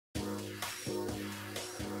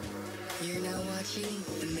watching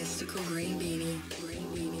the Mystical Green Beanie.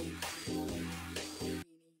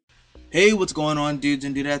 Hey, what's going on, dudes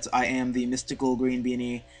and dudettes? I am the Mystical Green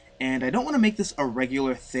Beanie, and I don't want to make this a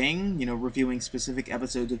regular thing, reviewing specific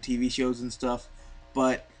episodes of TV shows and stuff,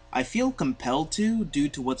 but I feel compelled to due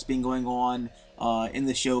to what's been going on in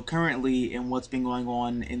the show currently and what's been going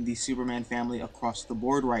on in the Superman family across the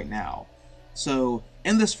board right now. So,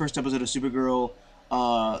 in this first episode of Supergirl,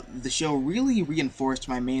 the show really reinforced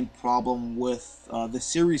my main problem with the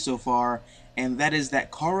series so far, and that is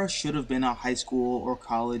that Kara should have been a high school or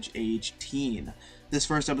college age teen. This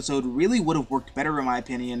first episode really would have worked better in my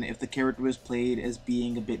opinion if the character was played as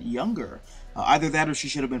being a bit younger. Either that or she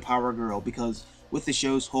should have been Power Girl, because with the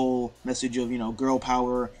show's whole message of, girl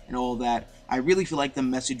power and all that, I really feel like the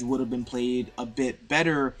message would have been played a bit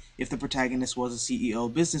better if the protagonist was a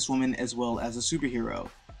CEO businesswoman as well as a superhero.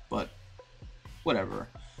 But whatever.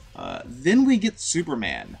 Then we get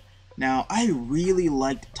Superman. Now, I really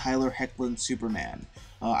liked Tyler Hoechlin's Superman.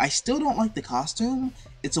 I still don't like the costume.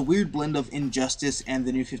 It's a weird blend of Injustice and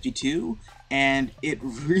the New 52, and it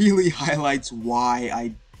really highlights why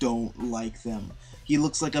I don't like them. He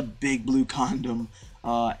looks like a big blue condom,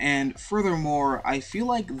 and furthermore, I feel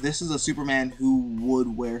like this is a Superman who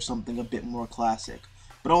would wear something a bit more classic.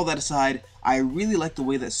 But all that aside, I really like the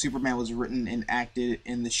way that Superman was written and acted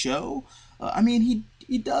in the show.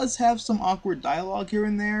 He does have some awkward dialogue here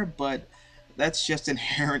and there, but that's just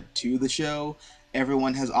inherent to the show.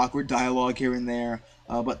 Everyone has awkward dialogue here and there,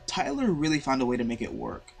 but Tyler really found a way to make it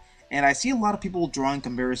work. And I see a lot of people drawing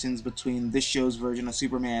comparisons between this show's version of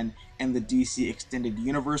Superman and the DC Extended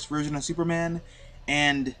Universe version of Superman,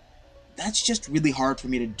 and that's just really hard for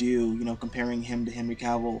me to do, comparing him to Henry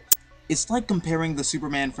Cavill. It's like comparing the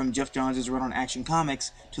Superman from Jeff Johns' run on Action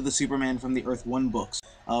Comics to the Superman from the Earth 1 books.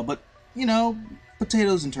 But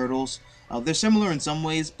potatoes and turtles. They're similar in some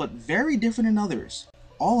ways, but very different in others.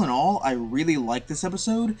 All in all, I really like this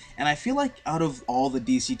episode, and I feel like out of all the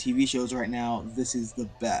DC TV shows right now, this is the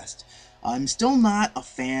best. I'm still not a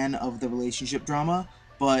fan of the relationship drama,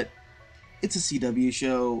 but it's a CW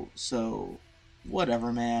show, so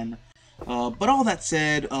whatever, man. But all that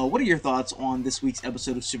said, what are your thoughts on this week's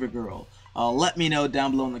episode of Supergirl? Let me know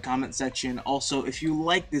down below in the comment section. Also, if you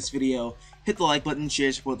like this video, hit the like button,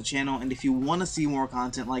 share, support the channel, and if you want to see more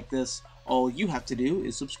content like this, all you have to do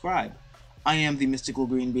is subscribe. I am the Mystical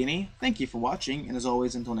Green Beanie. Thank you for watching, and as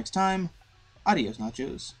always, until next time, adios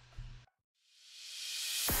nachos.